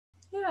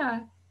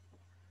Yeah.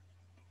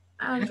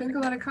 I drink a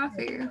lot of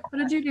coffee. What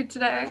did you do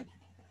today?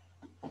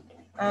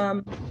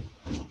 Not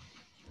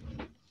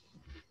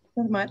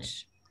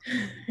much.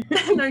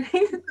 Not much.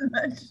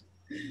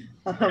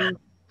 What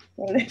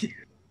did I do?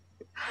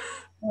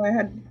 Oh, I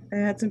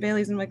had some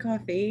Baileys in my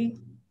coffee.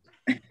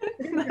 It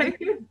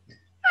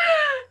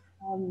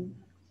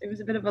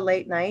was a bit of a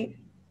late night.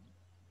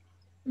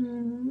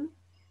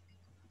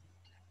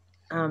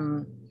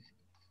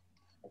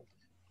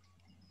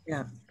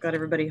 Yeah, got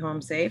everybody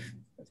home safe.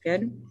 That's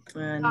good.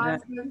 And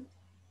that's good.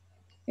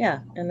 yeah,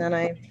 and then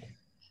I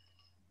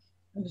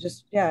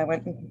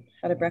went and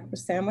had a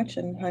breakfast sandwich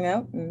and hung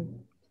out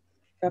and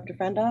dropped a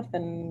friend off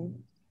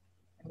and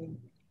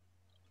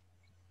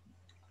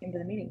came to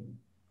the meeting.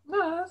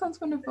 Oh, that sounds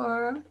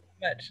wonderful.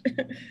 Much.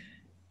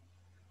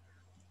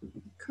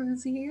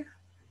 Cozy.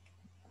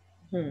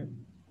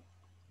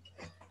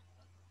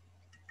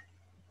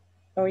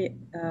 Oh yeah,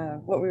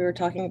 what we were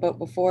talking about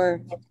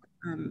before.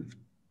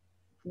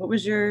 What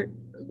was your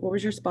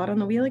spot on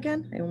the wheel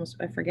again?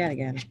 I forget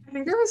again. I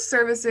think it was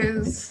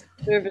services.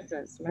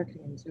 Services,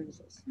 marketing and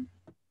services.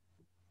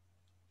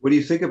 What do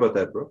you think about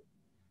that, bro?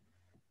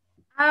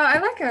 I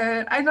like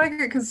it. I like it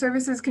because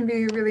services can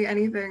be really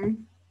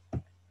anything,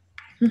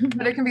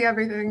 but it can be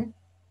everything.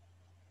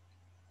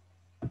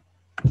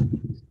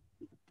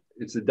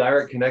 It's a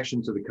direct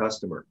connection to the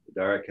customer, a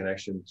direct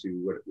connection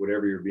to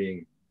whatever you're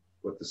being,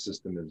 what the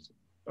system is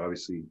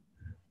obviously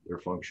their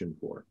function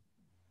for.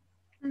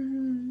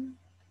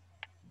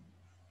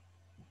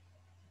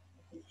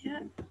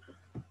 Yeah.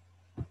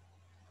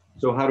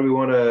 So how do we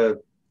want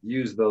to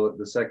use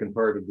the second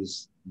part of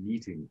this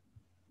meeting?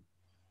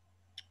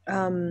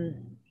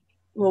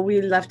 Well,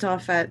 we left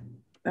off at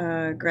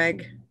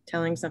Greg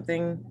telling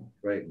something.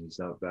 Right, and he's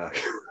not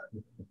back.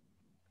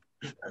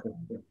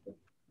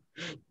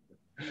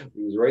 He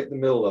was right in the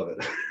middle of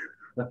it. He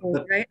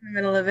was right in the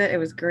middle of it. It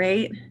was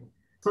great.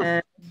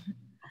 And,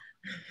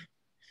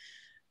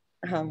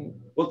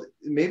 well,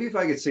 maybe if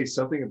I could say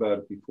something about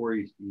it before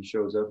he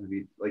shows up.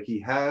 He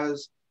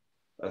has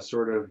a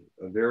sort of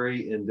a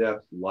very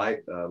in-depth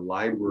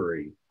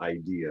library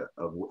idea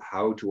of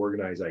how to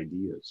organize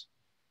ideas.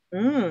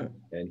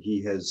 And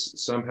he has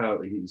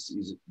somehow,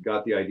 he's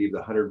got the idea of the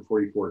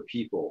 144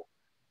 people,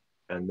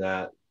 and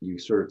that you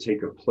sort of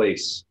take a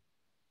place,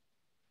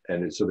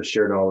 and so the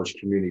shared knowledge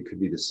community could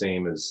be the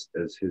same as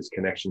his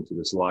connection to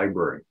this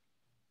library.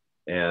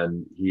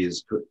 And he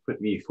has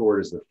put me forward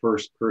as the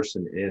first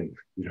person in.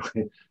 You know,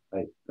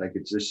 I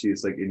could just see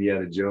it's like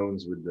Indiana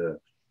Jones with the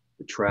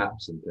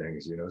traps and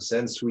things. You know,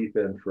 send Sweep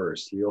in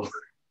first. He'll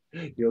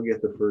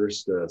get the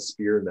first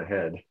spear in the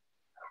head.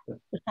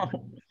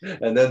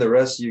 And then the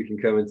rest of you can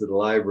come into the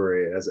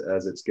library as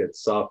it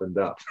gets softened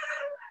up.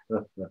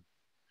 So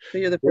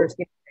you're the first.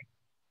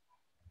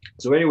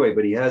 So anyway,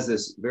 but he has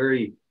this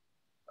very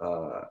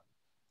the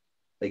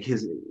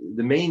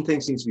main thing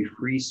seems to be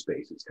free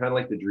space. It's kind of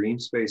like the dream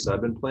space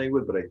I've been playing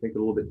with, but I think a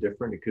little bit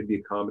different. It could be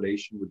a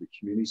combination with the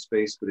community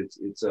space, but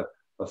it's a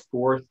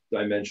fourth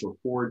dimensional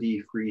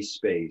 4D free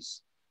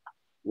space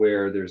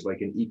where there's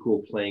like an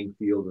equal playing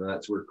field, and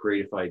that's where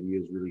creative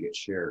ideas really get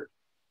shared.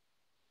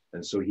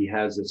 And so he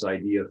has this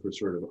idea for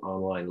sort of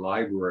online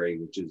library,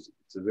 which it's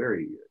a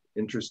very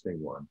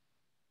interesting one.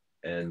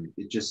 And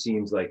it just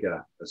seems like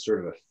a sort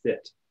of a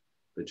fit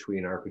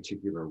between our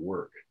particular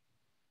work.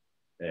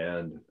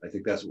 And I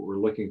think that's what we're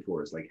looking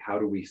for, is like, how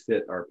do we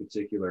fit our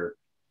particular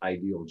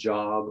ideal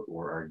job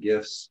or our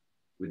gifts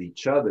with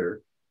each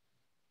other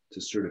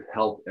to sort of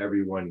help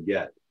everyone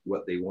get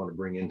what they want to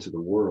bring into the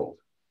world?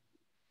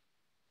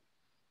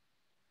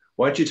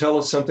 Why don't you tell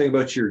us something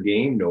about your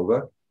game,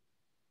 Nova?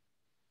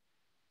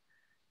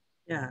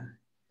 Yeah,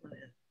 I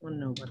want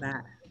to know about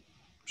that.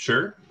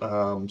 Sure.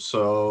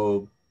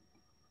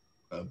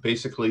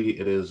 Basically,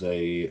 it is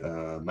a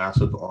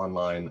massive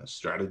online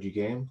strategy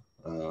game,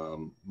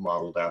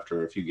 modeled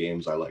after a few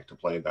games I like to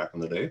play back in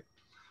the day.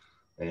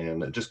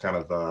 And it just kind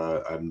of,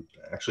 I'm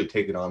actually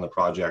taking on the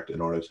project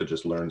in order to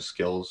just learn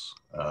skills,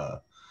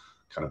 kind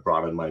of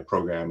broaden my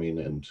programming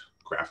and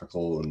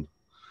graphical and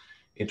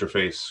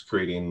interface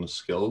creating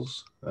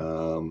skills.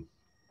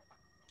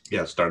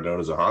 Yeah, it started out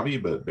as a hobby,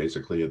 but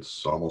basically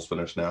it's almost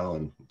finished now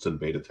and it's in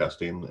beta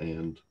testing.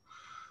 And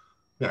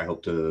yeah, I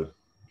hope to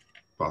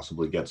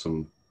possibly get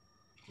some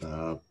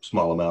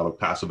small amount of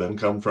passive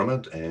income from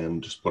it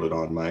and just put it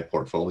on my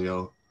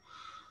portfolio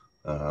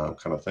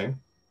kind of thing.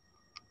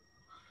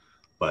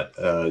 But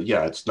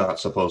yeah, it's not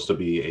supposed to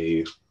be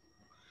a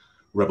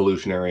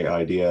revolutionary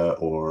idea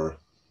or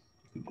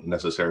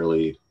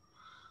necessarily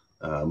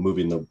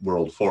moving the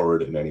world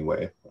forward in any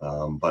way.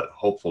 But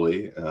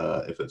hopefully,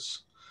 if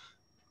it's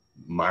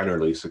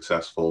minorly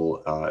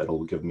successful,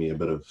 it'll give me a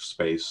bit of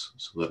space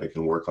so that I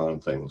can work on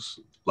things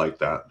like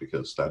that,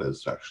 because that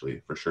is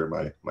actually for sure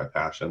my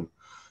passion.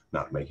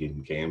 Not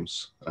making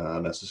games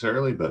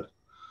necessarily, but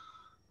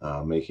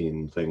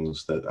making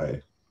things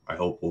that I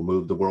hope will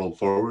move the world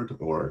forward,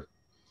 or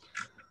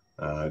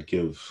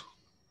give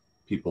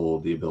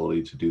people the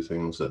ability to do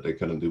things that they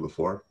couldn't do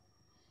before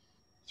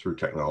through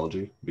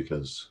technology,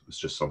 because it's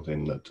just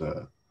something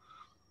that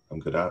I'm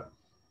good at.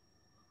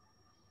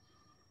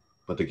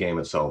 But the game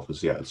itself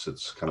is, yeah,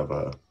 it's kind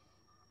of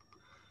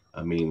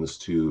a means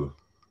to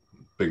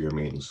bigger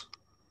means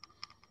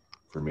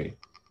for me.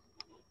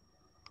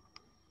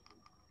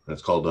 And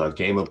it's called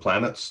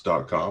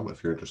gameofplanets.com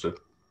if you're interested.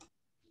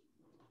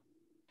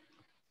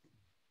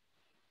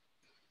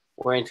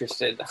 We're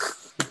interested.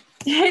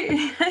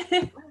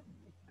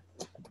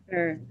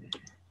 Sure.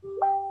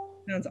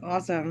 Sounds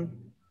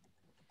awesome.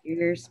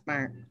 You're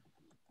smart.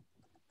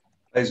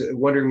 I was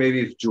wondering maybe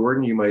if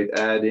Jordan, you might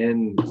add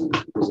in,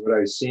 because what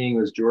I was seeing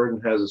was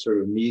Jordan has a sort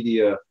of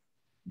media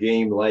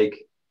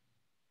game-like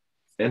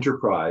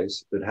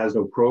enterprise that has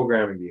no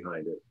programming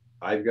behind it.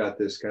 I've got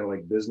this kind of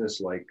like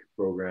business-like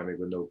programming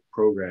with no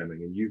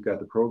programming, and you've got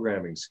the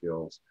programming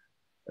skills.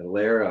 And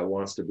Lara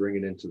wants to bring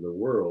it into the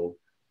world.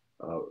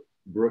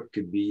 Brooke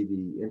could be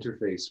the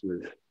interface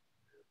with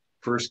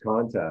First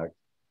Contact,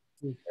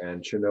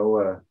 and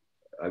Chenoa,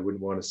 I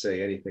wouldn't want to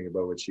say anything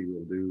about what she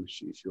will do.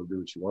 She'll do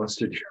what she wants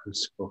to do.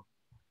 So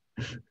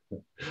I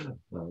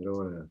don't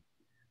want to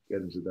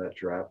get into that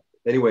trap.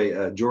 Anyway,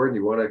 Jordan,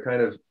 you want to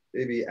kind of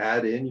maybe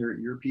add in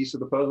your piece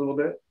of the puzzle a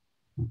bit?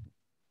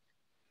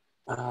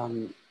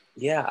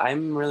 Yeah,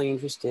 I'm really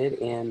interested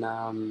in,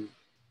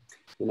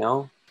 you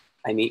know,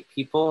 I meet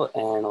people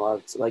and a lot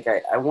of, like,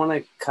 I want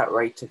to cut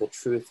right to the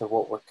truth of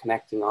what we're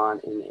connecting on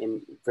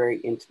in very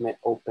intimate,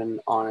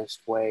 open,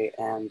 honest way.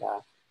 And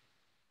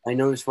I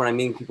notice when I'm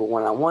meeting people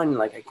one-on-one,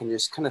 like I can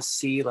just kind of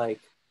see like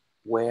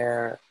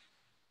where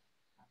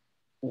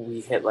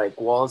we hit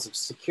like walls of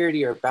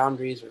security or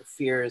boundaries or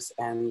fears.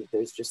 And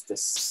there's just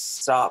this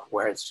stop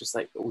where it's just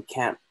like, we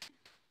can't,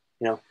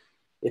 you know,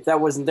 if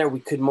that wasn't there,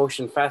 we could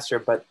motion faster,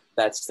 but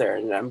that's there.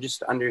 And I'm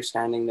just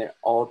understanding that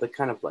all the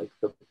kind of like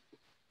the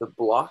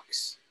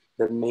blocks,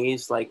 the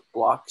maze like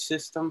block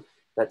system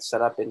that's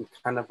set up in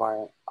kind of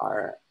our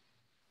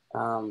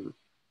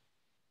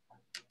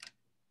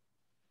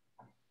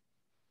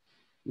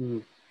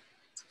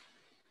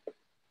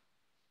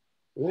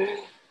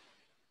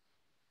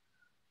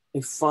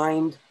I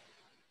find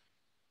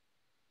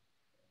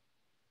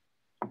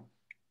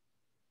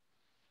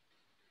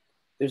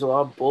there's a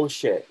lot of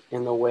bullshit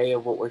in the way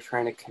of what we're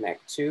trying to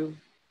connect to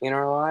in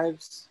our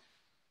lives.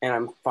 And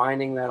I'm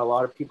finding that a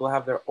lot of people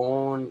have their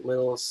own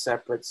little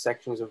separate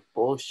sections of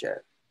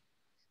bullshit.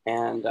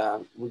 And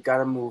we got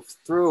to move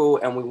through,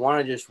 and we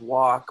want to just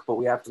walk, but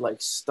we have to like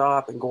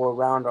stop and go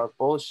around our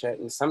bullshit.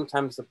 And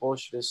sometimes the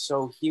bullshit is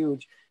so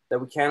huge that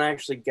we can't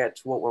actually get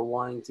to what we're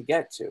wanting to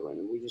get to.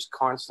 And we just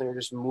constantly are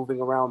just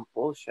moving around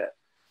bullshit.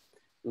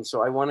 And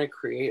so I want to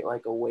create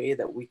like a way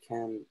that we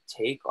can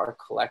take our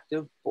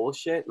collective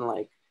bullshit and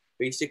like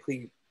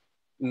basically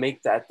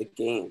make that the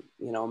game,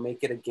 you know,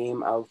 make it a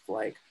game of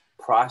like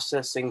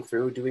processing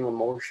through, doing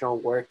emotional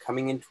work,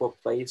 coming into a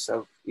place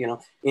of, you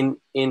know, in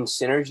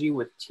synergy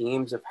with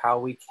teams of how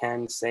we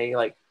can say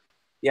like,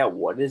 yeah,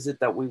 what is it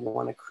that we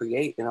want to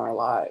create in our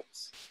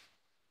lives?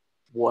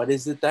 What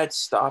is it that's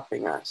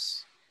stopping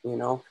us? You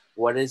know,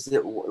 what is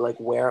it like,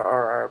 where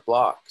are our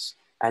blocks?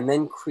 And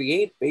then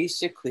create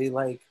basically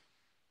like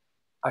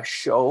a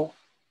show,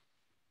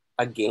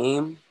 a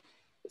game,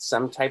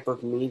 some type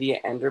of media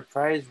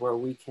enterprise where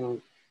we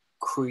can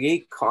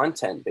create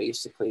content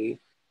basically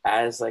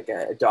as like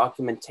a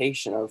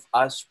documentation of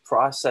us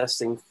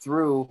processing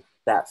through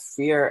that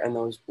fear and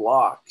those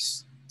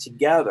blocks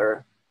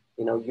together,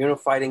 you know,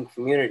 unified in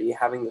community,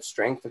 having the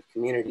strength of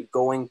community,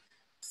 going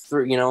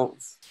through, you know,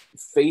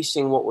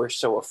 facing what we're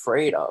so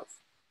afraid of,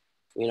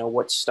 you know,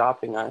 what's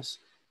stopping us,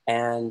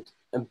 and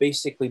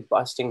basically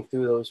busting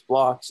through those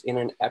blocks in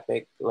an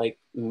epic like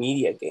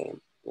media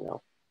game, you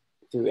know,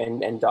 through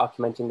and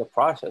documenting the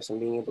process and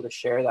being able to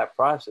share that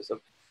process of,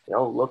 you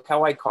know, look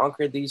how I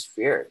conquered these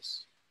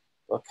fears.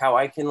 Look how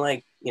I can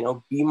like, you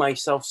know, be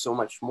myself so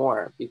much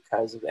more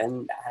because of,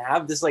 and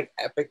have this like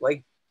epic,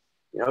 like,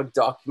 you know,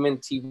 document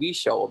TV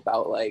show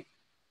about like,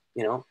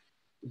 you know,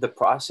 the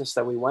process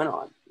that we went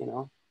on, you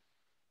know.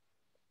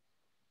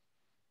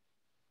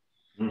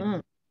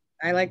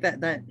 I like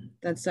that. That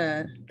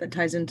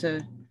ties into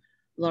a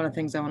lot of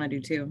things I want to do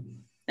too.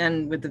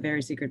 And with the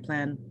very secret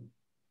plan,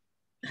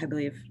 I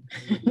believe.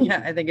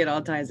 Yeah, I think it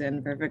all ties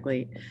in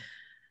perfectly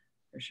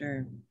for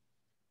sure.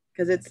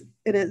 Because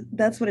it is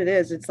that's what it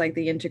is. It's like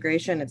the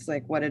integration. It's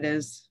like what it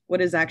is, what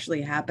is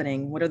actually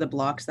happening, what are the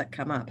blocks that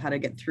come up, how to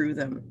get through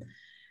them.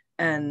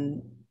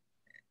 And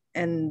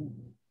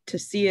to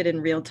see it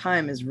in real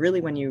time is really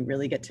when you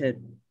really get to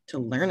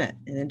learn it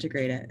and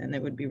integrate it. And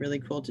it would be really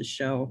cool to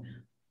show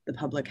the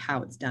public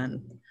how it's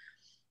done.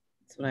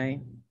 That's what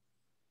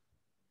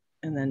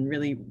and then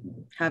really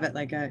have it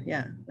like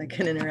like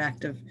an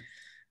interactive,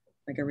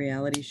 like a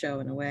reality show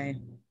in a way,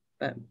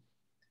 but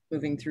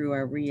moving through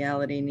our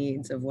reality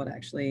needs of what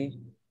actually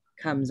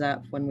comes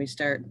up when we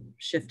start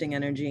shifting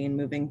energy and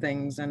moving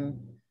things, and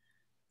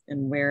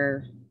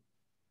where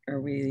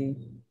are we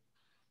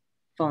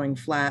falling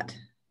flat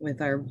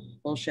with our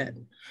bullshit.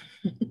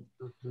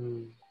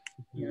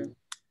 Yeah.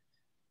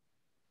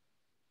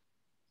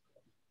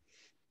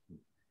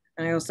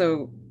 And I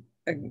also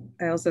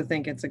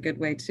think it's a good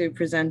way to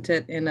present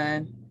it in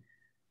a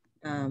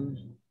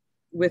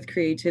with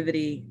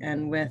creativity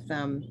and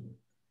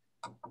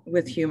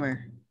with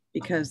humor,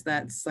 because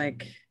that's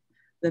like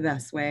the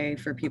best way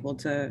for people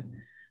to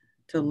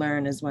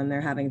learn is when they're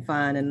having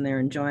fun and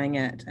they're enjoying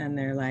it and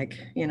they're like,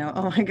 you know,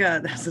 oh my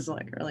God, this is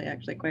like really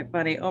actually quite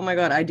funny. Oh my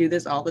God, I do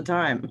this all the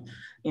time.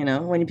 You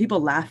know, when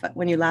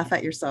you laugh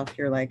at yourself,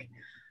 you're like,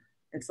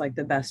 it's like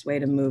the best way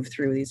to move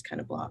through these kind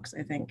of blocks,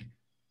 I think.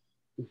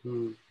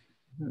 Mm-hmm.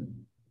 Mm-hmm.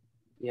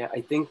 Yeah,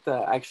 I think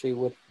that actually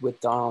with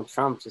Donald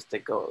Trump, just to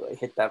go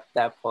hit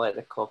that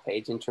political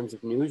page in terms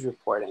of news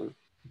reporting,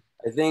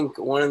 I think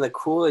one of the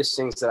coolest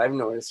things that I've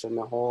noticed in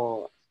the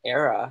whole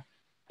era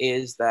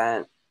is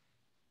that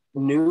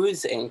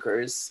news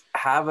anchors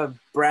have a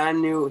brand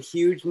new,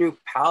 huge new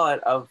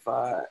palette of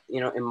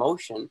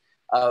emotion,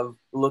 of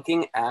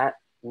looking at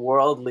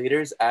world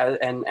leaders as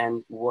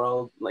and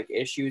world like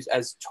issues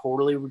as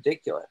totally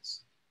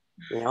ridiculous,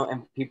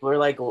 and people are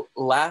like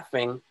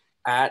laughing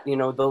at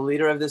the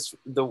leader of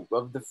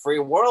the free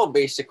world,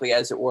 basically,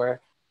 as it were,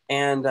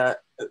 and but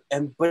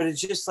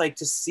it's just like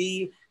to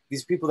see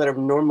these people that are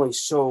normally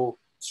so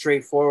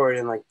straightforward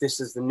and like this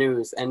is the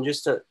news, and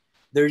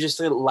they're just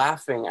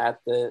laughing at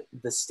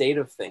the state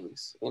of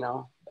things.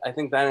 I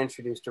think that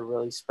introduced a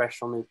really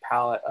special new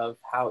palette of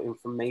how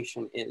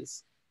information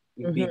is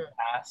being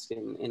passed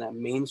in a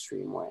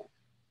mainstream way.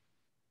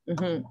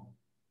 Mm-hmm.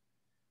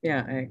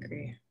 Yeah, I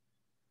agree.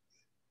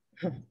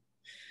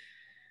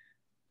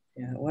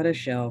 Yeah, what a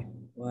show.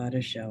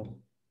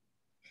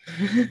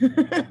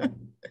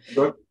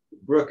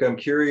 Brooke, I'm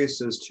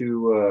curious as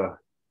to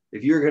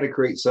if you're going to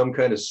create some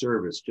kind of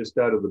service just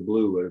out of the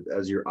blue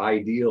as your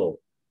ideal,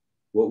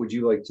 what would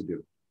you like to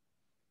do?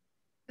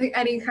 Like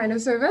any kind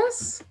of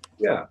service?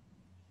 Yeah.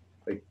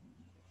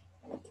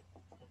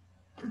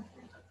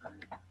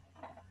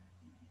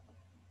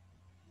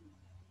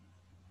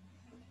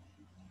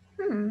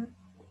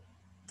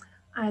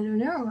 I don't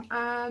know.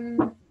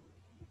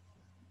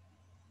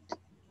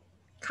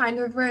 Kind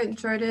of what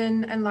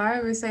Jordan and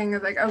Lara were saying,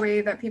 of like a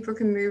way that people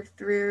can move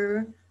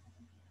through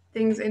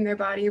things in their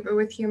body, but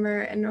with humor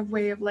and a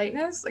way of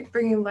lightness, like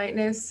bringing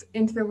lightness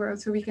into the world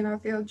so we can all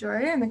feel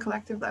joy on the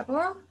collective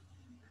level.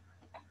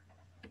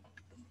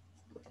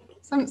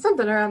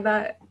 Something around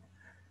that.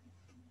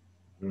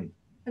 And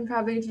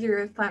probably to do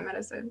with plant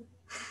medicine.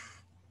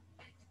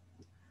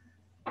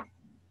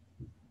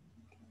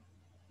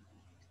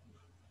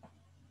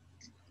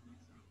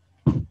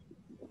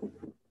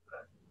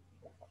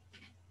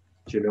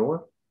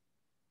 Genoa?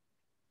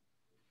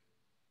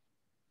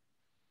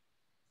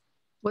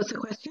 What's the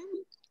question?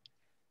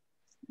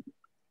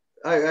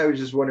 I was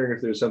just wondering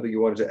if there's something you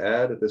wanted to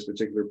add at this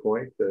particular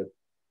point. That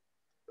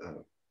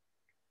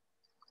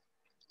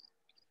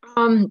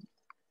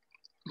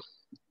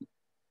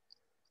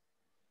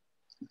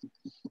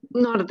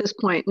not at this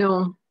point,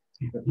 no.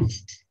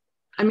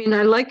 I mean,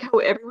 I like how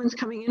everyone's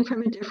coming in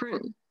from a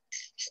different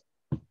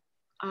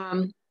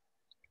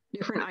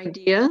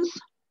ideas.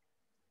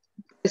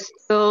 I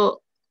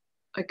still,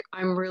 like,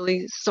 I'm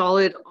really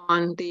solid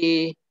on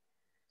the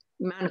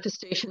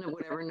manifestation of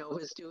whatever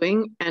Nova's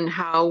doing and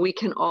how we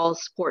can all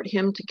support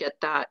him to get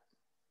that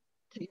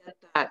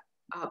up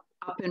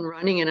and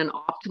running in an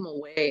optimal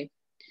way.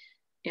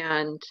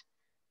 And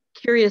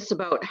curious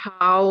about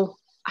how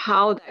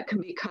that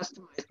can be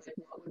customized. Like,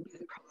 what would be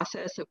the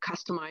process of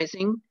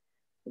customizing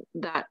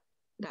that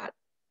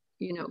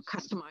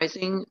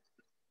customizing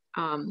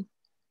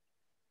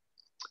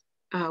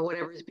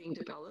whatever is being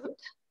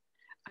developed.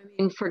 I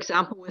mean, for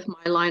example, with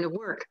my line of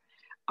work,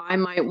 I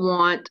might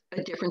want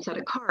a different set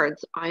of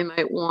cards. I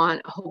might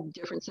want a whole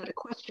different set of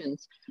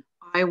questions.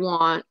 I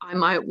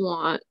might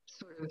want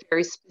sort of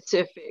very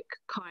specific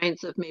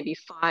kinds of maybe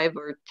 5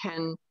 or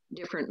 10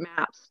 different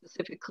maps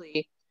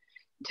specifically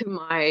to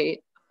my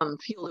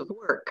field of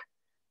work.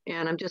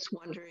 And I'm just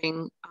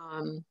wondering,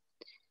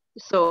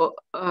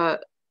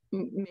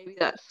 maybe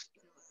that's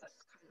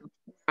kind of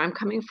where I'm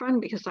coming from,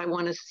 because I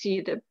want to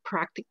see the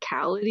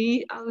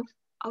practicality of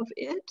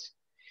it.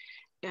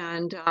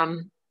 And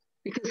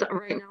because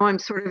right now I'm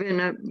sort of in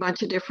a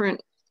bunch of different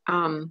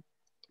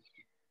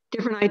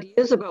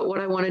ideas about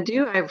what I want to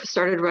do. I've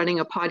started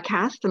running a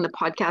podcast, and the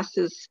podcast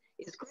is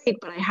great,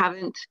 but I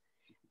haven't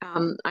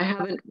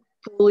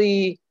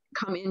fully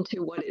come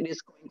into what it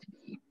is going to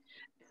be.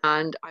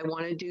 And I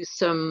want to do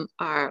some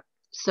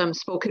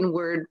spoken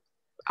word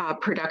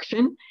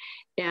production,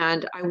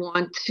 and I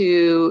want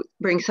to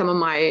bring some of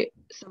my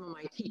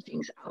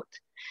teachings out.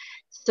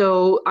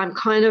 So I'm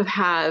kind of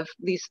have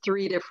these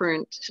 3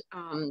 different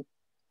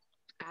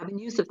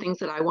avenues of things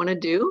that I want to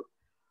do.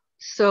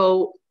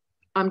 So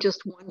I'm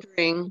just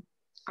wondering,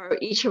 are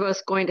each of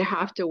us going to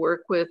have to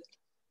work with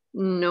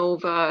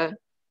Nova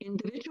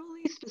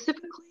individually,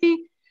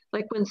 specifically?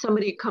 Like when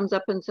somebody comes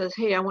up and says,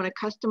 hey, I want to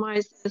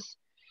customize this,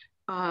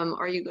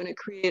 are you going to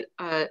create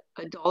a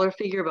dollar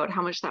figure about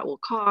how much that will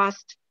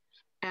cost?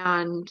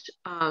 And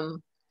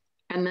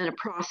then a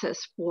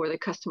process for the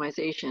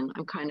customization,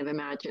 I'm kind of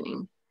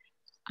imagining.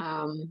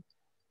 But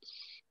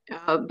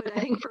I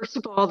think, first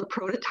of all, the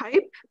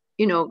prototype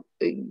you know,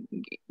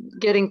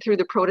 getting through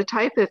the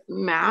prototype. If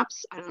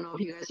maps, I don't know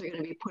if you guys are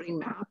going to be putting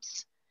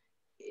maps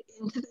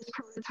into this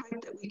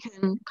prototype that we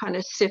can kind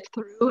of sift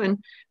through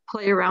and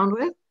play around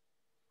with.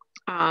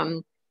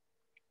 And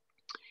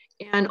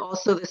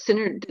also the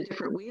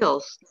different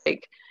wheels,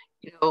 like,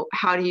 you know,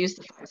 how to use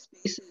the 5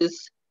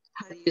 spaces,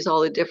 how to use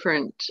all the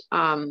different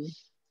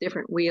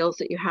wheels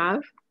that you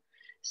have.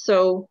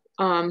 So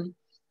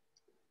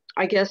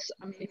I guess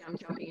maybe I'm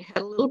jumping ahead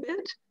a little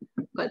bit,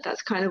 but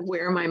that's kind of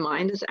where my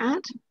mind is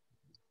at.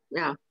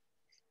 Yeah.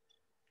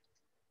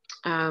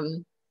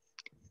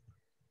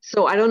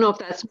 So I don't know if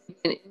that's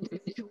an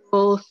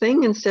individual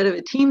thing instead of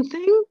a team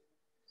thing.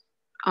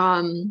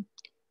 In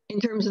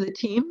terms of the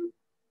team,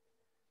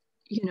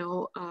 you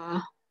know,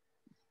 I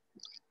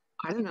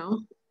don't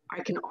know.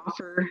 I can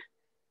offer,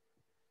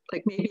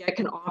 like maybe I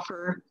can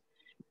offer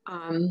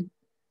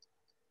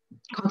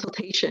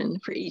consultation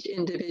for each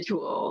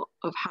individual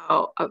of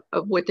how,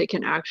 of what they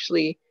can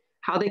actually,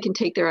 how they can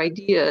take their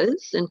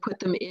ideas and put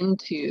them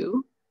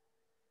into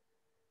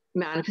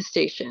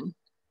manifestation.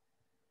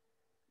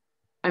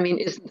 I mean,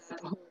 isn't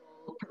that the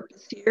whole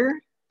purpose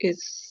here,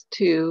 is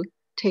to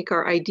take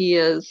our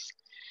ideas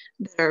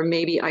that are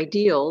maybe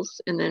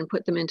ideals and then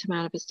put them into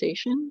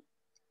manifestation?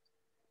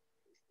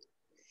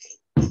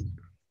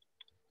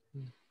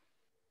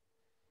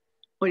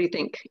 What do you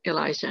think,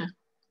 Elijah?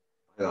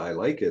 I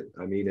like it.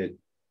 I mean, it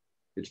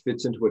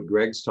fits into what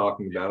Greg's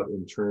talking about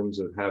in terms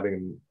of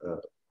having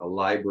a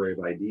library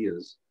of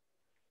ideas.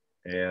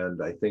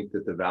 And I think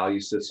that the value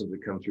systems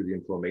that come through the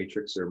inflow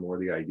matrix are more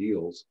the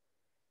ideals.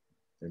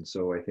 And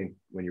so I think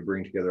when you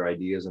bring together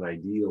ideas and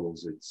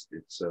ideals, it's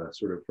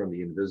sort of from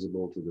the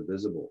invisible to the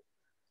visible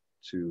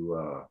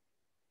to,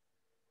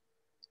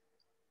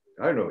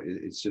 I don't know,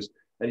 it's just,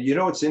 and you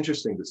know, it's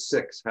interesting, the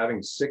 6,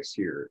 having 6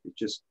 here, it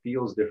just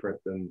feels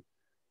different than,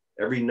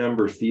 every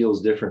number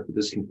feels different, but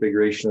this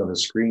configuration on the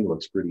screen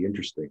looks pretty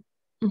interesting.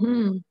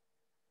 Mm-hmm.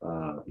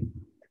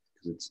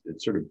 Because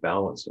it's sort of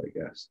balanced, I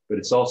guess. But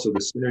it's also, the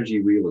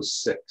synergy wheel is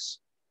 6.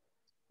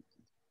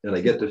 And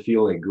I get the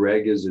feeling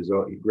Greg is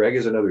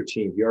another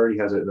team. He already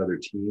has another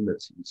team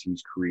that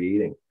he's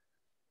creating.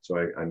 So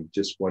I'm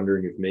just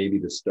wondering if maybe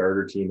the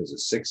starter team is a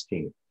 6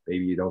 team.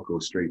 Maybe you don't go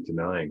straight to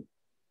 9.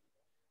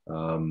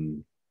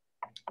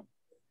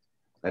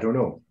 I don't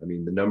know. I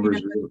mean, the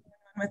numbers really,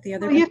 with the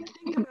other. Well, you have to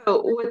think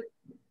about what,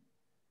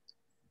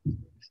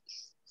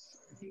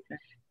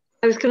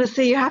 I was going to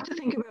say, you have to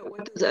think about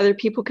what those other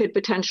people could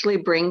potentially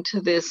bring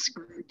to this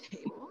group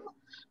table,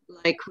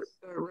 like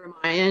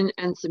Ramayan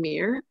and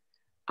Zamir.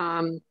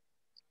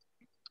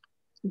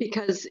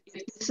 Because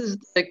if this is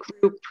the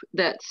group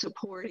that's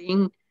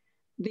supporting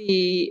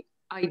the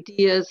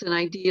ideas and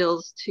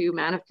ideals to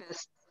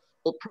manifest the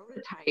whole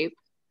prototype,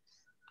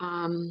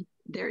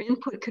 their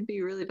input could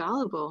be really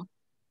valuable.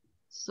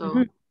 So.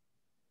 Mm-hmm.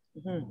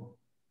 Mm-hmm.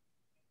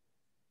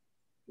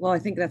 Well, I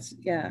think that's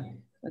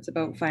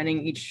about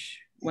finding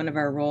each one of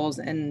our roles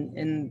and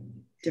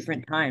in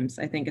different times.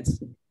 I think it's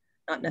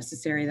not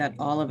necessary that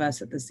all of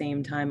us at the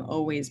same time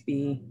always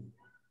be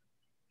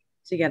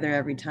together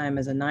every time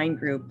as a 9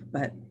 group,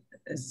 but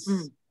as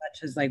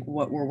much as like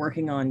what we're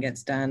working on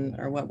gets done,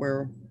 or what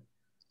we're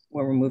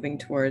moving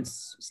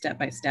towards step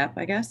by step,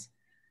 I guess.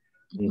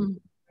 Mm-hmm.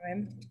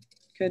 Right?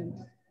 Could,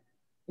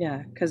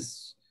 yeah,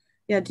 because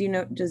do you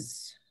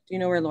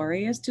know where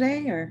Lori is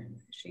today, or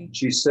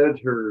she said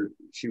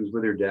she was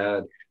with her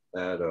dad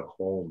at a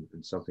home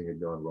and something had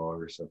gone wrong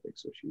or something,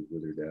 so she was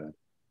with her dad.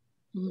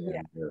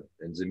 Mm-hmm.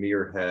 And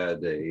Zamir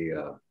had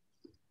the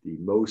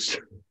most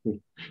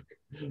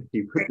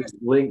he put this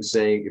link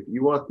saying, if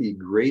you want the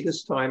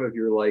greatest time of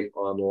your life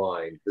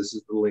online, this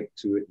is the link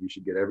to it. You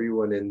should get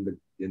everyone in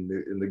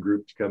the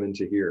group to come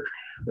into here.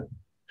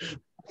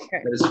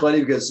 Okay. And it's funny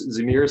because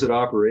Zamir's at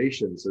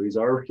operations, so he's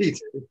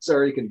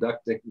already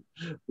conducting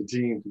the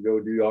team to go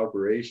do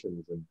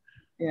operations. And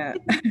yeah,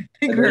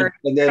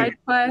 and then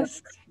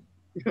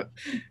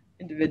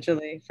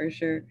individually for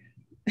sure.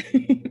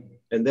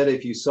 And then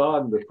if you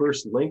saw in the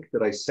first link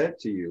that I sent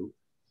to you,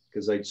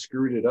 because I'd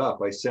screwed it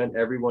up, I sent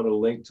everyone a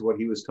link to what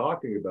he was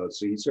talking about.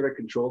 So he sort of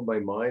controlled my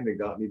mind and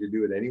got me to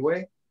do it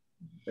anyway.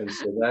 And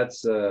so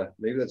that's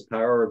maybe that's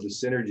power of the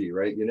synergy,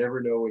 right? You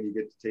never know when you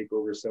get to take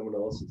over someone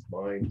else's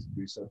mind to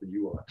do something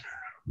you want.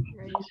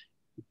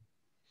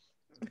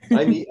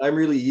 Right. I'm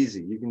really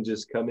easy. You can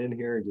just come in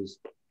here and just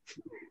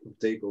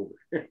take over.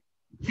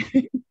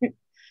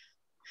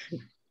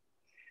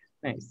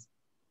 Nice.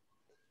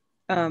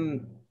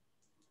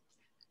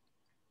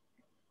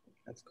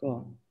 That's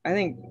cool. I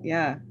think,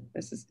 yeah,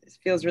 this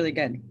feels really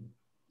good.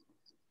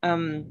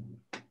 So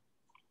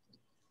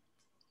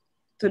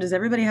does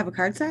everybody have a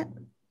card set?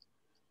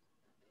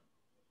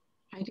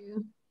 I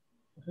do.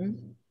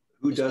 Mm-hmm.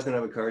 Who doesn't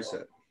have a card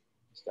set?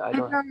 I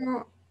don't have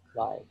it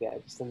live, yeah,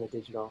 just in the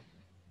digital.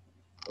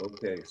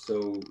 Okay,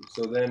 so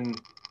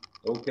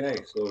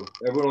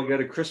everyone will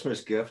get a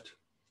Christmas gift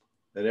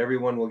and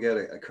everyone will get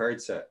a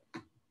card set.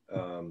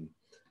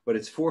 But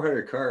it's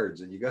 400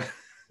 cards and you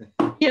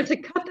have to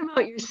cut them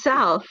out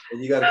yourself.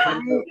 And you got to cut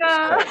them out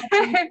yourself.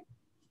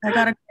 I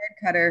got a card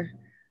cutter.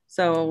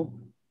 So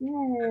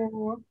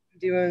Ooh. I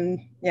Does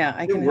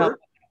it can help. work?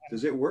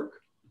 Does it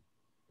work?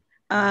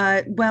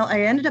 Well,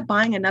 I ended up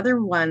buying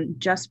another one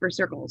just for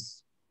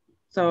circles.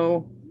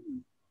 So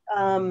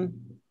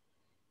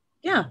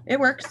yeah,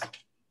 it works.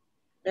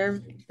 They're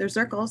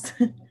circles.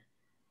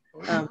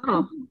 Oh,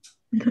 cool.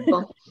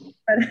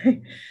 But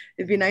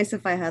it'd be nice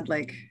if I had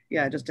like,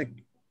 I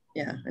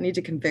need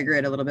to configure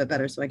it a little bit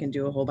better so I can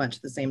do a whole bunch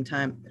at the same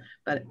time.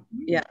 But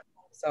yeah,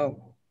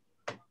 so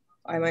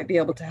I might be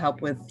able to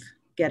help with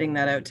getting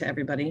that out to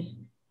everybody.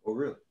 Oh,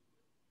 really?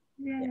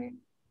 Yay.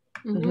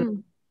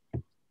 Mhm.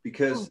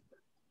 Because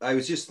I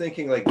was just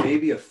thinking like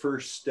maybe a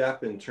first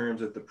step in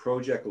terms of the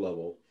project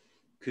level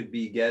could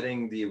be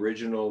getting the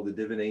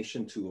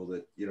divination tool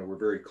that, we're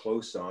very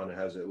close on. It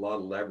has a lot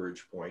of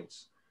leverage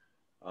points.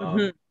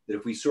 That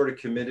if we sort of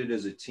committed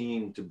as a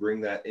team to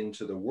bring that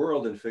into the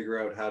world and figure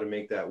out how to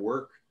make that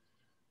work,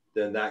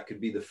 then that could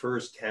be the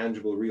first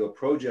tangible real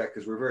project,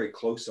 because we're very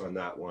close on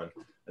that one.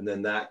 And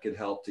then that could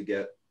help to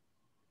get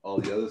all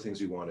the other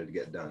things we wanted to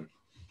get done.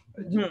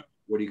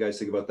 What do you guys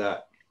think about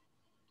that?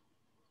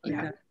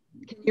 Yeah.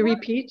 Can you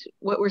repeat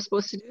what we're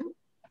supposed to do?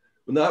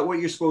 Well, not what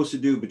you're supposed to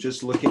do, but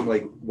just looking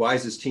like, why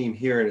is this team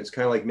here? And it's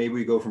kind of like maybe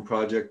we go from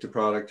project to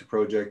product to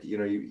project,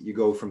 you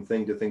go from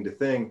thing to thing to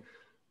thing,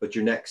 but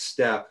your next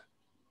step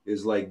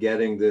is like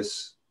getting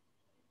this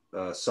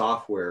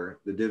software,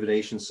 the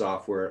divination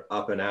software,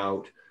 up and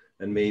out,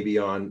 and maybe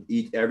on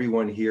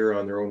everyone here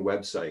on their own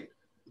website.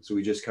 So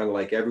we just kind of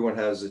like everyone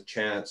has a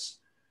chance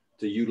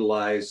to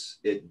utilize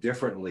it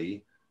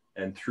differently.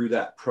 And through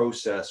that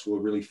process, we'll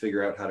really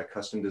figure out how to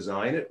custom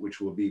design it,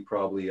 which will be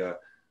probably a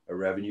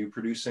revenue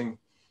producing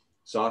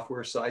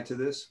software side to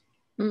this.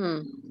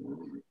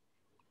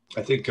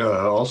 I think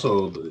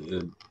also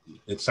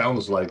it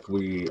sounds like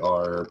we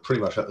are pretty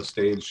much at the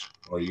stage,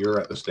 or you're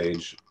at the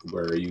stage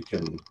where you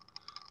can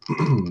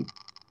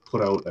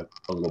put out a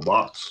little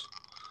box,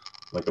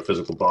 like a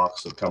physical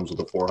box that comes with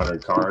the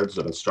 400 cards,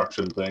 an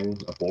instruction thing,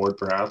 a board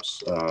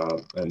perhaps,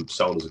 and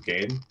sell it as a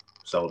game,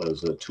 sell it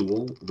as a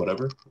tool,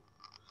 whatever.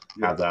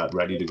 Have that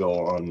ready to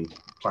go on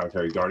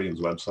Planetary Guardian's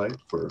website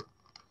for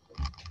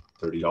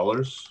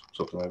 $30,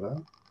 something like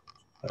that.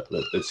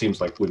 It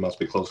seems like we must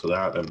be close to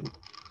that, and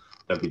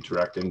that'd be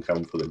direct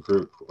income for the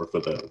group or for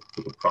the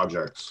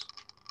projects.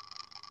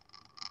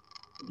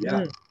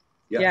 Yeah.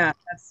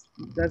 That's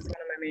one of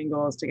my main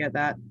goals, to get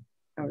that.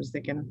 I was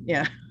thinking,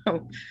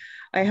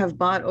 I have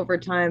bought over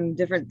time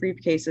different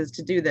briefcases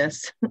to do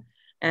this,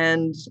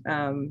 and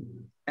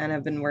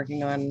I've been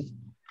working on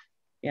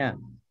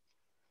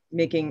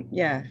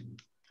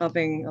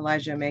helping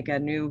Elijah make a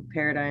new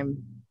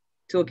paradigm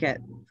toolkit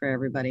for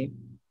everybody,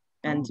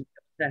 and to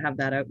have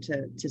that out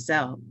to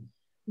sell.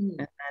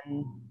 And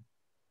then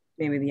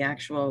maybe the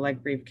actual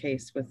like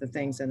briefcase with the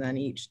things, and then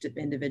each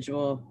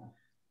individual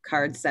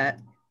card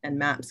set and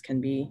maps can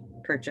be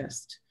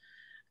purchased.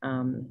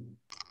 To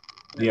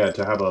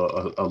have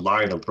a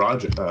line of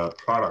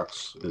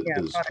products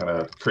is kind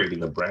of creating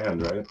the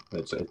brand, right?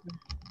 I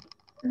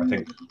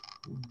think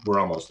we're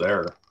almost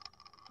there.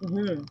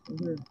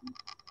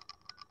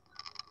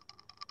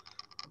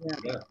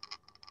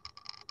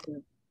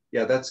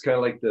 Yeah, that's kind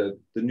of like the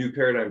new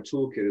paradigm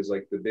toolkit is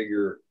like the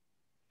bigger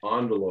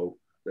envelope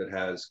that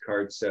has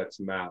card sets,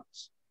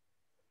 maps,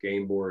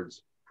 game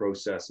boards,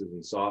 processes,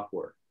 and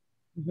software.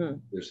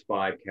 There's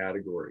 5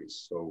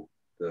 categories. So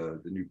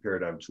the new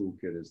paradigm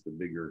toolkit is the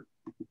bigger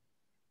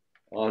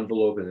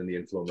envelope, and then the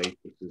inflow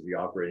matrix is the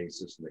operating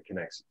system that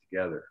connects it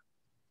together.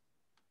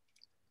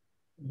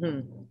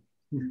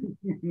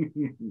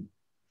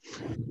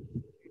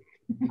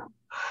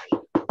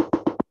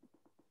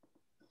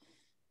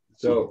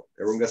 So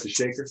everyone got the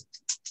shaker?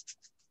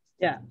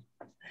 Yeah.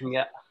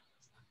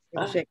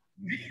 Or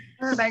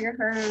a bag of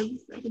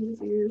herbs I can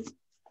just use.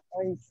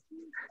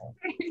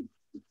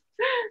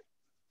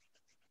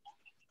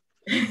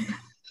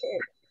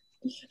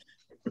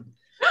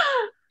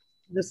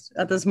 Just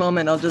at this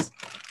moment, I'll just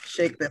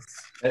shake this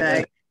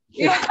bag.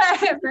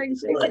 Bag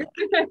shaker.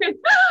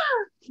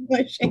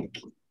 My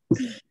shake.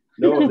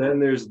 No, and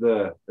then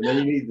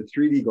you need the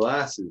 3D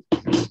glasses.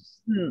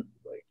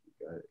 Like,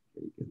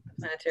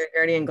 Planetary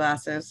Guardian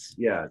glasses.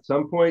 Yeah, at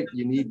some point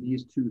you need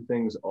these 2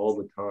 things all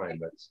the time.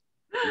 That's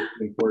an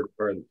important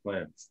part of the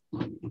plan.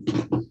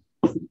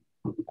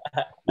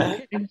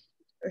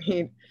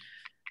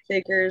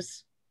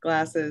 Shakers,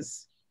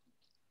 glasses,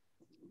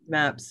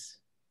 maps.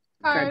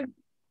 Card.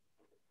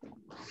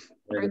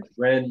 And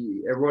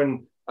Randy,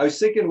 everyone, I was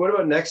thinking, what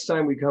about next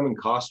time we come in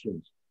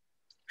costumes?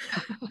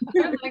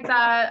 I would like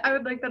that. I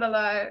would like that a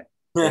lot.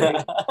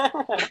 And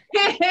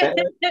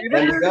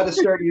you got to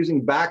start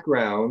using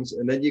backgrounds,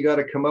 and then you got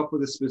to come up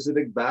with a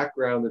specific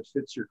background that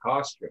fits your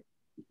costume.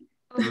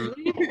 Well,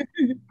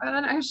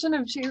 then I shouldn't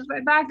have changed my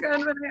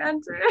background when I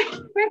entered.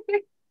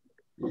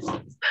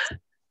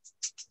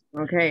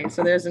 Okay,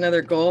 so there's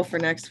another goal for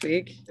next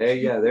week. Hey,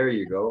 yeah, there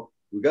you go.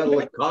 We got to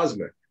look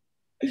cosmic.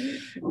 No,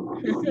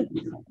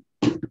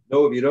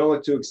 if you don't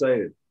look too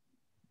excited.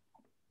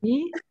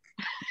 Me?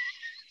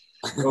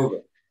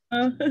 Nova.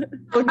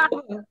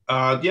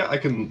 Yeah, I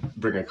can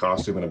bring a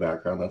costume and a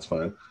background. That's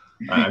fine.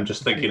 I'm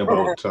just thinking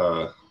about.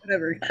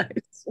 Whatever,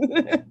 guys.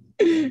 That's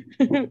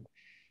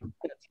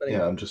funny.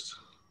 Yeah, I'm just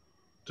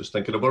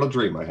thinking about a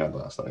dream I had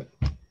last night.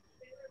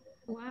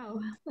 Wow.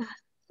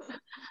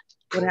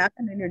 What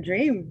happened in your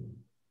dream?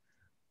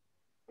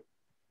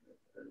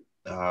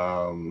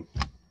 I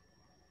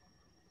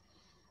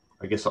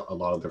guess a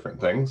lot of different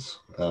things.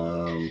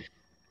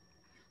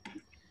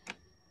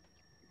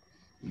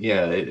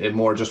 Yeah, it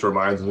more just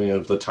reminds me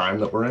of the time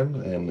that we're in,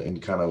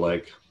 and kind of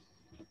like,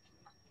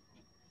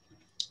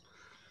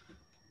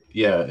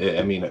 yeah,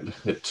 I mean,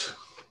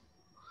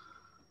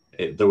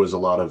 there was a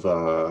lot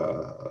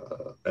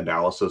of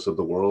analysis of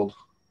the world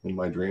in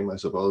my dream, I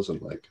suppose,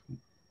 and like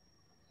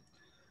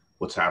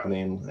what's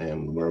happening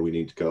and where we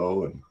need to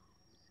go and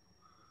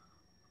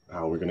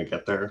how we're going to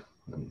get there.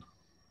 And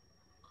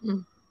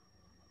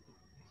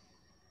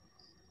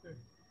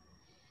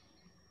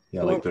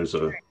yeah, like there's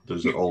an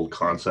old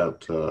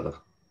concept,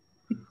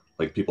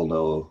 like most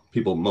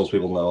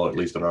people know, at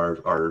least in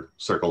our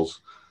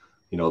circles,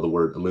 you know, the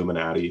word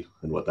Illuminati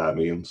and what that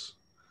means.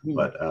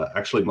 But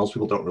actually, most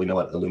people don't really know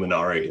what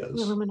Illuminati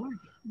is.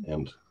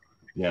 And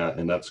yeah,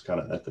 and that's kind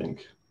of, I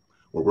think,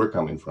 where we're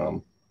coming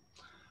from.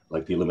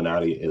 Like the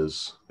Illuminati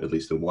is, at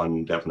least in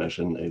one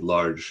definition, a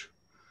large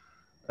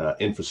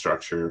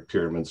infrastructure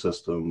pyramid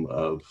system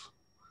of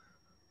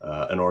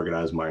an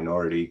organized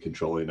minority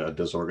controlling a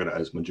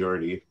disorganized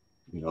majority.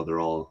 You know, they're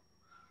all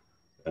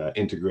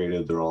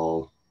integrated. They're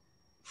all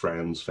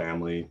friends,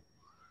 family,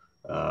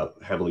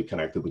 heavily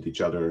connected with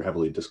each other,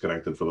 heavily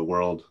disconnected from the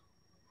world.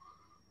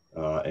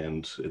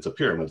 And it's a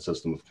pyramid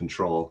system of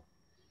control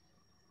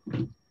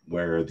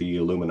where the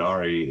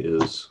Illuminati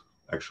is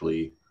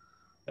actually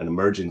an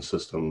emerging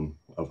system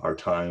of our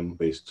time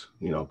based,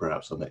 you know,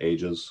 perhaps on the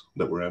ages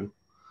that we're in,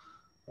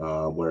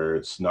 where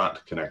it's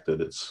not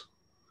connected. It's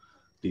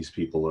these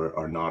people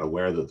are not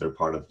aware that they're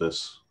part of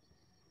this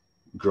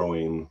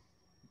growing,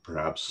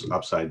 perhaps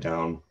upside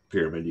down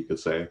pyramid, you could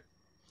say.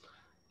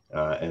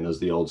 And as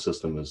the old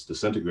system is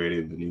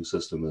disintegrating, the new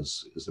system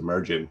is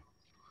emerging,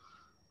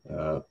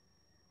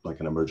 like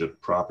an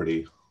emergent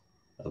property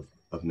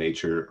of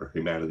nature or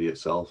humanity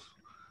itself.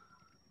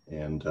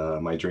 And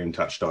my dream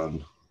touched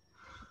on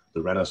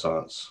the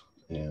Renaissance,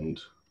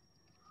 and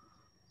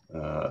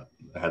I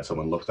had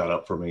someone look that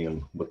up for me.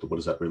 And what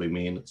does that really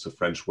mean? It's a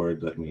French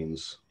word that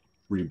means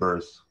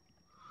rebirth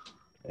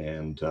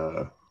and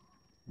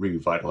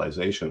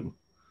revitalization.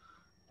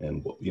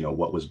 And you know,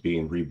 what was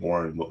being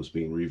reborn, what was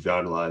being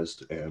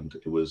revitalized, and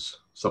it was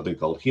something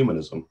called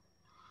humanism,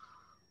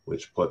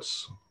 which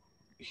puts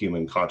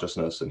human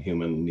consciousness and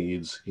human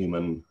needs,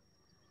 human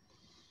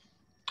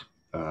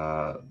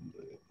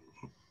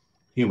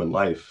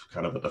life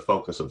kind of at the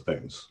focus of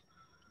things.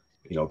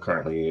 You know,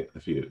 currently,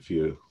 if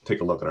you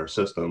take a look at our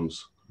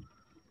systems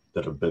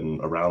that have been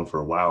around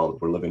for a while,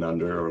 that we're living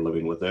under or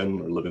living within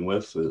or living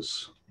with,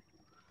 is,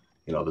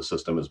 you know, the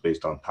system is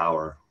based on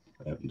power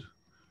and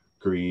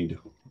greed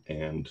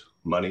and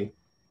money,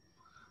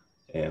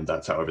 and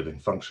that's how everything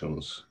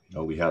functions. You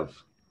know, we have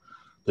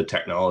the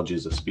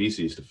technologies of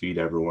species to feed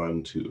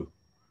everyone, to,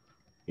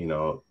 you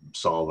know,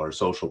 solve our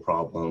social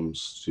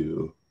problems,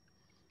 to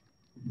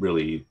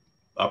really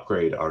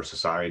upgrade our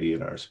society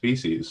and our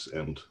species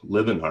and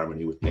live in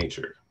harmony with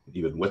nature,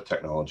 even with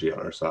technology on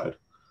our side.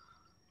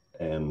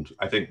 And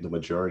I think the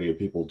majority of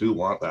people do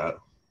want that,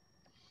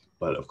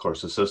 but of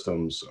course the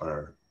systems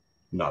are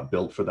not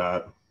built for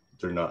that.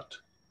 They're not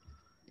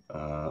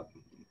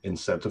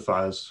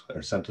incentivized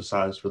or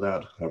synthesized for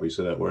that, however you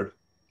say that word.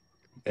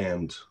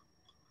 And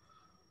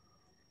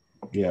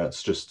yeah,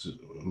 it's just,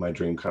 my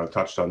dream kind of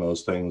touched on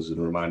those things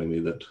and reminded me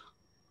that,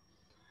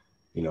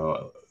 you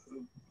know,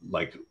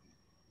 like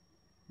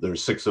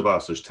there's 6 of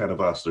us, there's 10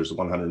 of us, there's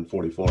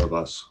 144 of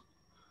us.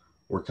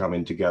 We're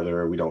coming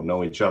together. We don't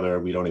know each other.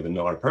 We don't even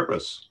know our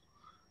purpose.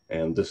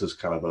 And this is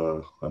kind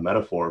of a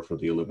metaphor for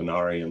the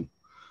Illuminati and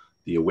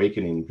the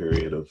awakening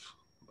period of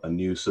a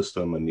new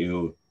system, a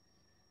new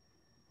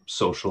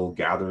social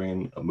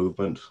gathering, a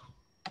movement,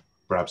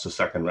 perhaps a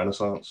second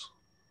Renaissance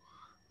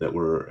that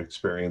we're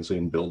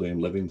experiencing, building,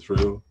 living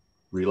through,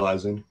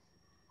 realizing.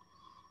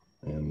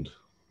 And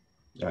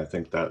I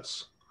think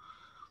that's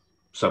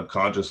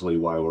subconsciously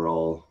why we're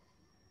all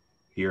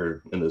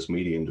here in this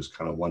meeting, just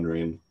kind of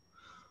wondering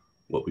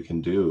what we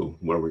can do,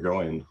 where we're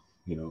going,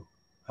 you know,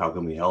 how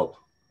can we help?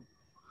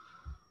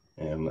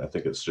 And I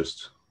think it's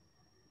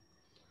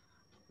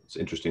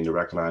interesting to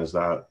recognize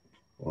that,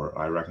 or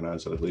I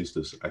recognize it at least,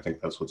 is I think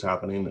that's what's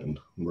happening. And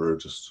we're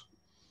just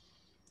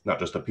not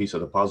just a piece of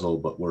the puzzle,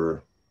 but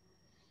we're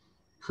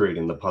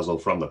creating the puzzle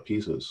from the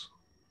pieces.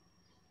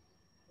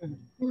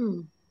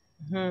 Mm-hmm.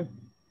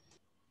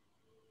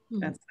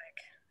 That's like,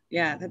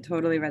 yeah, that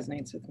totally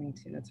resonates with me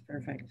too. That's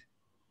perfect.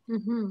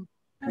 Mm-hmm.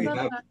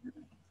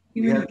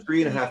 We have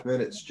 3.5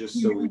 minutes,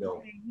 just so we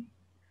know.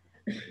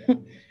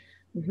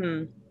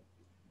 Mm-hmm.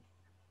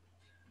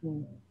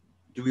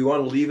 Do we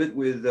want to leave it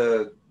with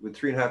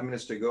 3.5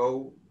 minutes to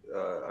go?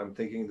 I'm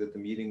thinking that the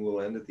meeting will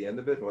end at the end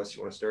of it, unless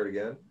you want to start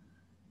again.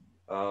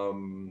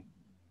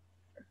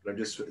 I'm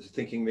just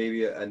thinking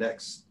maybe a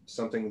next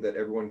something that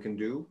everyone can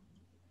do.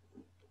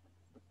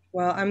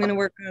 Well, I'm going to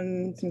work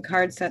on some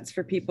card sets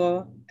for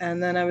people.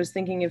 And then I was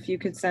thinking if you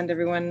could send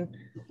everyone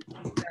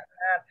that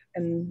map,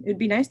 and it'd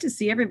be nice to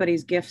see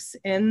everybody's gifts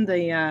in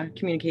the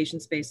communication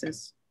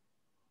spaces.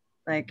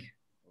 Like,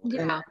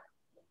 Yeah.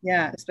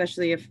 yeah,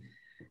 especially if,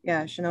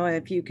 yeah, Shanoa,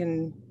 if you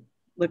can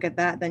look at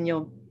that, then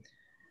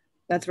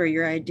that's where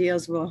your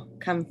ideas will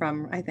come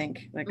from, I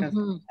think. Like that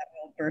will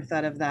birth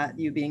out of that,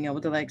 you being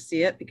able to like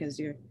see it because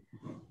you're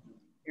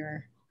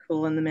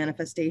cool in the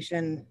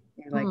manifestation.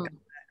 You're like,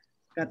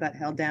 got that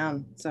held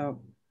down. So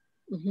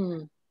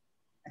I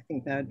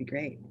think that would be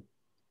great.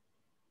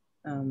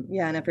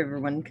 Yeah, and if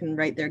everyone can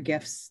write their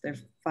gifts, their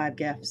 5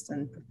 gifts,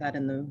 and put that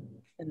in the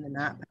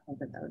map, I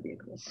think that would be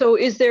cool. So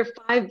is there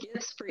 5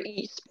 gifts for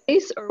each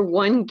space, or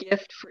 1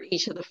 gift for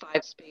each of the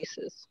 5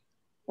 spaces?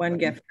 1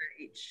 gift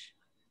for each.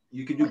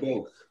 You can do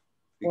both.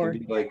 It can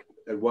be like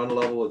at one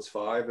level it's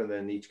 5, and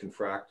then each can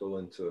fractal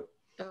into.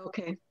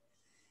 Okay.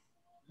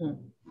 Okay.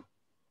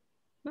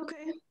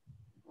 Okay.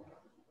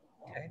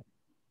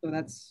 So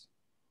that's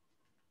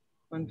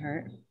one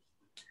part.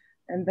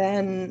 And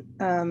then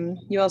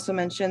you also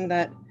mentioned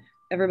that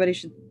everybody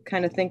should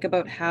kind of think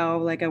about how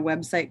like a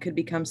website could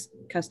become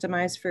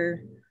customized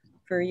for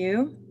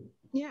you.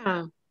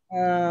 Yeah.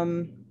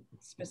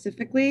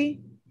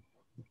 Specifically,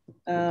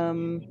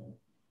 and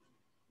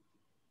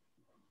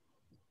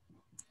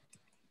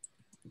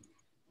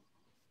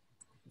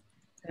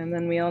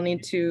then we all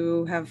need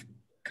to have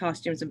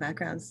costumes and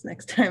backgrounds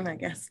next time, I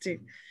guess, too.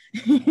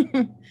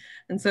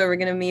 And so we're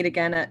going to meet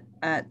again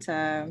at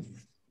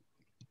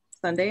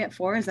Sunday at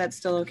 4. Is that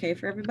still okay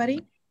for everybody?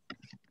 Is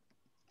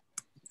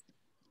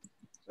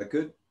that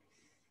good?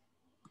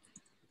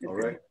 All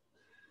right.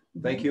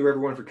 Thank you,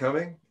 everyone, for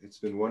coming. It's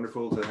been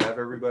wonderful to have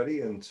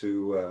everybody and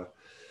to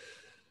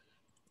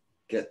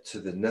get to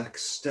the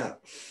next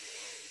step.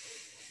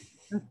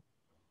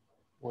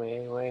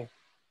 Way.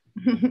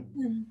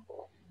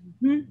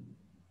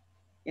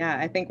 Yeah,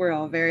 I think we're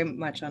all very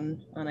much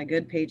on a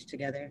good page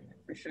together,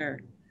 for sure.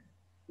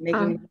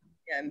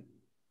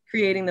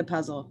 Creating the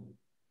puzzle.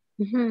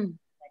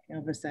 Like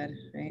Nova said,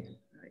 right?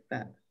 I like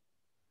that.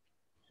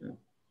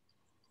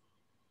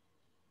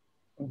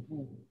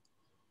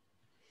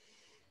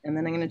 And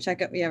then I'm going to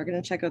check out, we're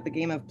going to check out the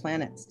Game of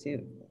Planets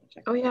too.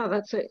 Oh yeah,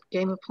 that's it.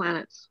 Game of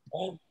Planets.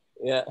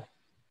 Yeah.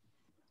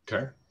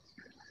 Okay.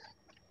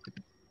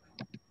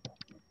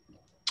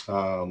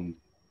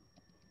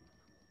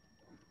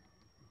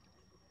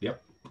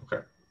 Yep.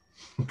 Okay.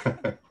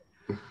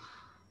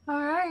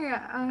 All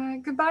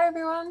right. Goodbye,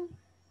 everyone.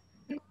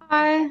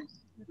 Bye.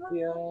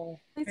 Yeah.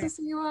 Nice to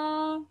see you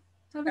all.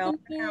 Have a good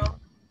night.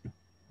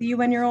 See you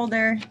when you're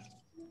older.